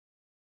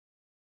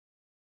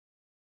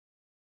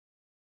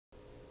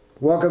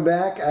Welcome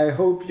back. I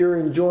hope you're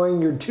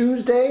enjoying your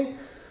Tuesday,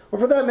 or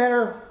for that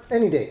matter,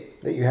 any day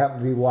that you happen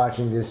to be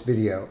watching this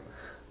video.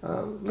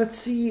 Let's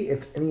see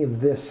if any of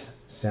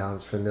this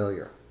sounds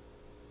familiar.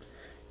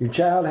 Your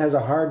child has a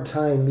hard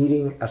time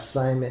meeting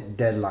assignment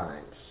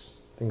deadlines.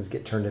 Things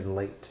get turned in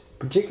late,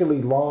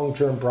 particularly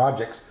long-term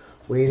projects,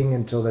 waiting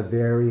until the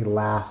very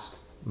last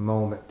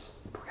moment.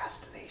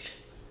 Procrastination.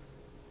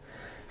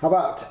 How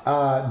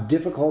about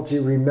difficulty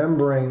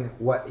remembering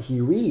what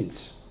he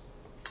reads?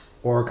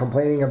 Or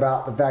complaining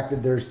about the fact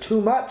that there's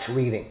too much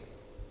reading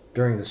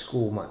during the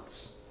school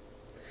months.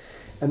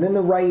 And then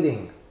the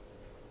writing.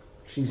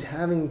 She's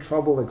having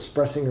trouble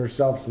expressing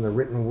herself in the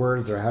written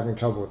words, or having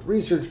trouble with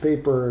research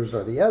papers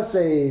or the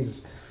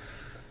essays.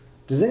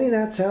 Does any of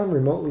that sound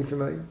remotely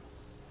familiar?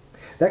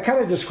 That kind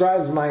of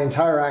describes my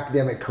entire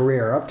academic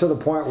career, up to the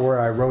point where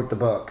I wrote the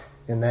book.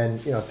 And then,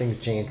 things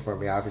changed for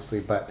me,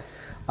 obviously. But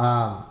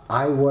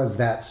I was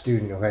that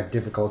student who had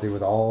difficulty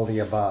with all the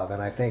above.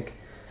 And I think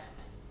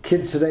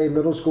kids today,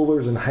 middle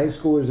schoolers and high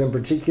schoolers in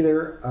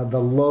particular, the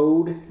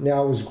load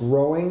now is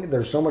growing.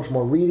 There's so much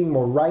more reading,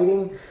 more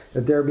writing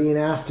that they're being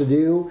asked to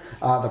do.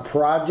 The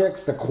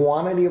projects, the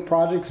quantity of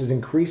projects is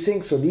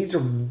increasing. So these are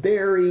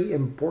very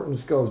important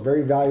skills,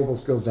 very valuable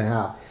skills to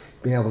have.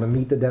 Being able to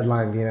meet the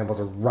deadline, being able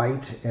to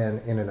write in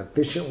an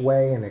efficient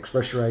way and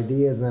express your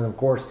ideas. And then, of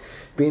course,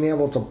 being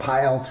able to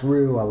pile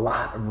through a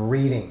lot of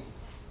reading.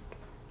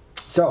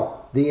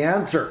 So the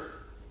answer,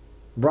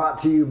 brought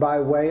to you by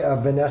way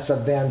of Vanessa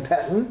Van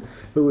Petten,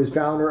 who is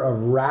founder of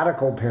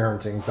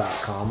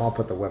RadicalParenting.com. I'll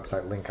put the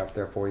website link up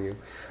there for you.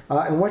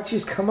 And what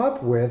she's come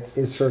up with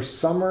is her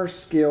Summer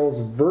Skills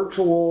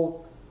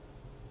Virtual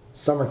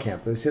Summer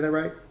Camp. Did I say that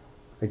right?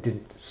 I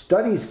didn't.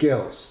 Study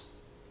Skills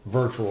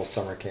Virtual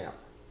Summer Camp.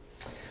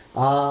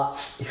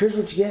 Here's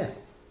what you get.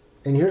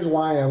 And here's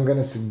why I'm going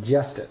to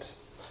suggest it.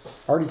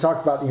 I already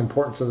talked about the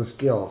importance of the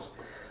skills.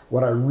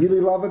 What I really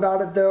love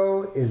about it,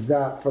 though, is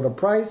that for the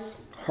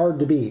price, hard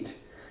to beat.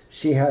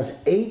 She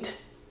has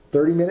 8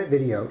 30-minute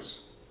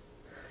videos,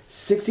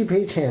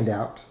 60-page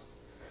handout,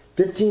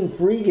 15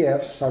 free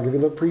gifts. I'll give you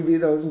a little preview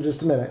of those in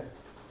just a minute.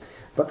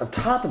 But the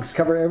topics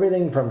cover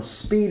everything from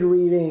speed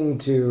reading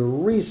to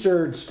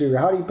research to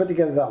how do you put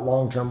together that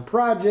long-term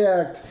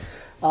project.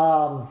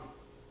 The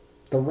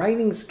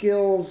writing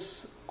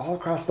skills all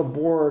across the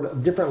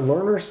board, different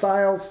learner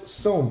styles,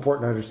 so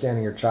important to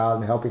understanding your child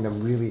and helping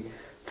them really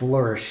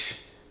flourish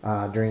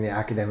during the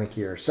academic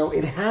year. So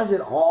it has it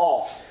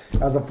all.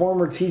 As a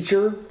former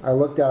teacher, I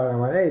looked at it and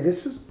went, hey,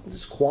 this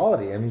is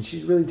quality. I mean,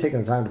 she's really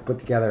taken the time to put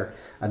together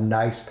a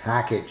nice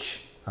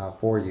package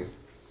for you.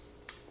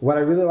 What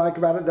I really like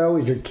about it, though,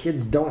 is your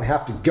kids don't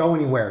have to go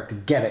anywhere to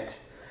get it.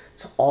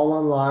 It's all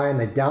online.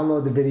 They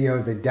download the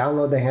videos. They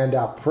download the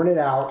handout, print it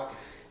out.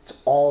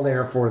 It's all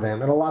there for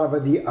them. And a lot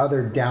of the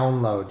other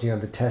downloads,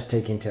 the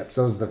test-taking tips,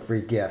 those are the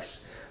free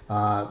gifts.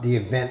 The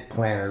event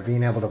planner,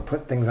 being able to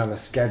put things on a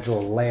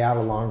schedule, lay out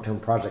a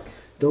long-term project.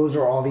 Those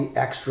are all the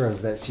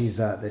extras that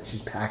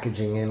she's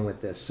packaging in with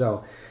this.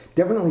 So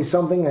definitely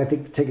something I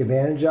think to take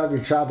advantage of.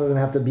 Your child doesn't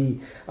have to be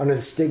under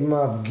the stigma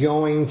of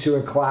going to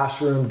a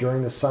classroom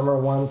during the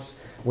summer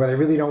months where they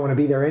really don't want to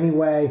be there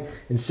anyway,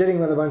 and sitting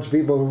with a bunch of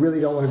people who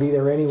really don't want to be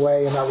there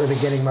anyway and not really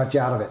getting much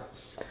out of it.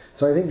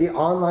 So I think the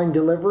online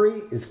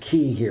delivery is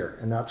key here,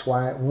 and that's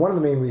why one of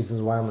the main reasons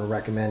why I'm going to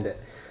recommend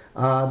it.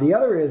 The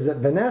other is that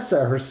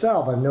Vanessa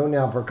herself, I've known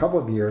now for a couple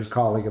of years,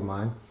 colleague of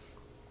mine,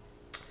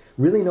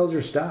 really knows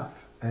her stuff.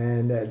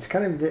 And it's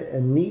kind of a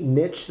neat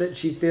niche that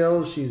she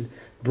fills. She's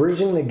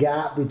bridging the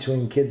gap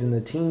between kids in the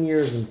teen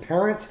years and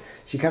parents.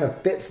 She kind of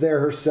fits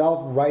there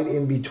herself, right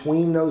in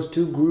between those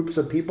two groups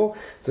of people.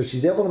 So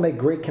she's able to make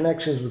great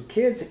connections with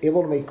kids,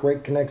 able to make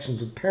great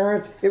connections with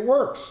parents. It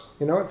works.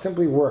 It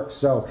simply works.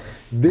 So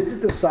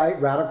visit the site,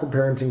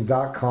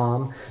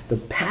 RadicalParenting.com. The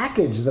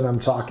package that I'm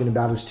talking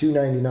about is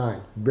 $2.99.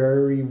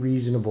 Very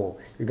reasonable.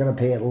 You're going to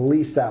pay at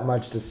least that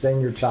much to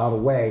send your child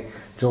away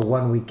to a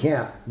one-week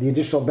camp. The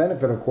additional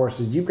benefit, of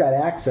course, is you've got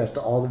access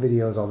to all the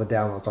videos, all the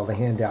downloads, all the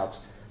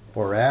handouts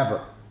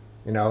forever.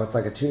 It's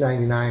like a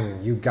 $2.99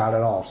 and you've got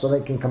it all. So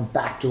they can come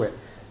back to it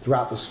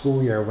throughout the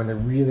school year when they're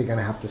really going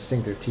to have to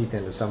sink their teeth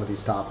into some of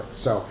these topics.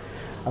 So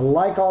I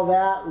like all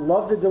that.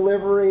 Love the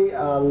delivery.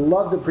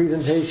 Love the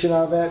presentation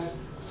of it.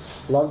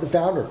 Love the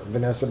founder,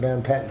 Vanessa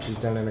Van Petten. She's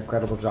done an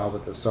incredible job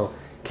with this. So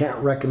can't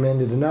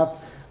recommend it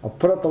enough. I'll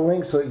put up the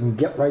link so you can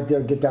get right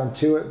there, get down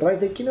to it. But I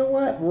think,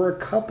 we're a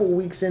couple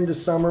weeks into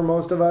summer,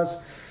 most of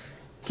us.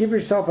 Give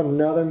yourself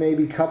another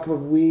maybe couple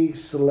of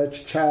weeks to let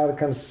your child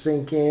kind of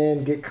sink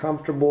in, get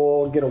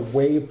comfortable, get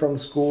away from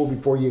school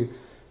before you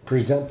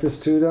present this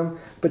to them.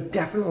 But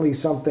definitely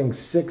something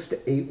 6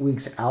 to 8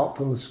 weeks out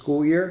from the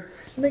school year.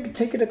 And they can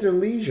take it at their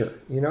leisure.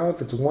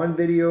 If it's one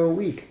video a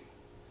week,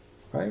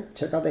 right?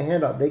 Check out the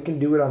handout. They can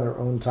do it on their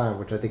own time,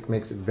 which I think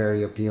makes it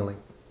very appealing.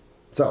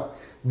 So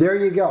there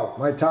you go.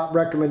 My top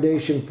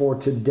recommendation for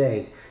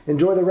today.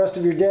 Enjoy the rest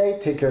of your day.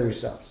 Take care of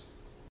yourselves.